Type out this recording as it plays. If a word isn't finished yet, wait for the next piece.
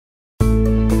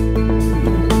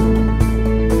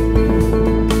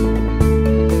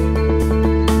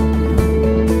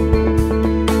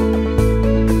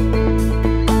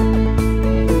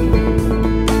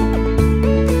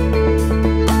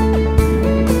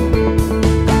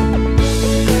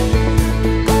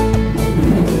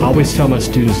always tell my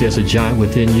students there's a giant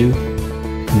within you.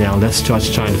 Now let's start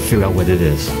trying to figure out what it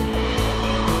is.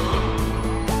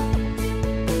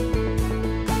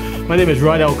 My name is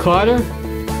Rydell Carter.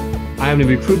 I am the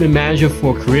recruitment manager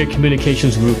for Career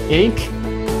Communications Group, Inc.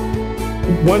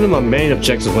 One of my main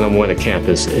objectives when I'm on a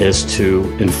campus is to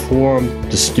inform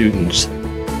the students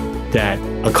that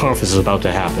a conference is about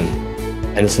to happen.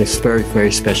 And it's a very,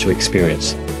 very special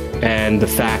experience. And the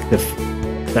fact that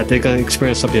they're going to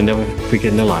experience something they'll never forget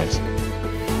in their lives.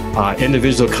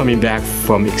 Individuals are coming back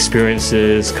from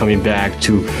experiences, coming back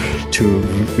to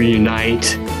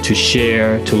reunite, to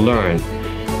share, to learn.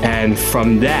 And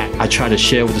from that, I try to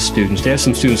share with the students. There are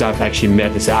some students I've actually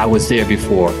met that say, I was there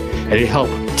before, and they help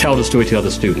tell the story to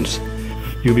other students.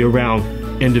 You'll be around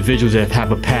individuals that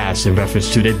have a past in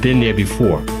reference to they've been there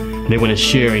before. And they want to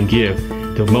share and give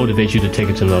to motivate you to take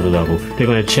it to another level. They're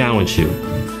going to challenge you.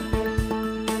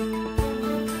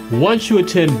 Once you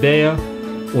attend BEA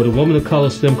or the Women of Color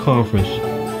STEM Conference,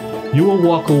 you will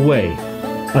walk away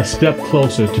a step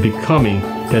closer to becoming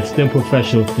that STEM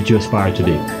professional that you aspire to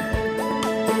be.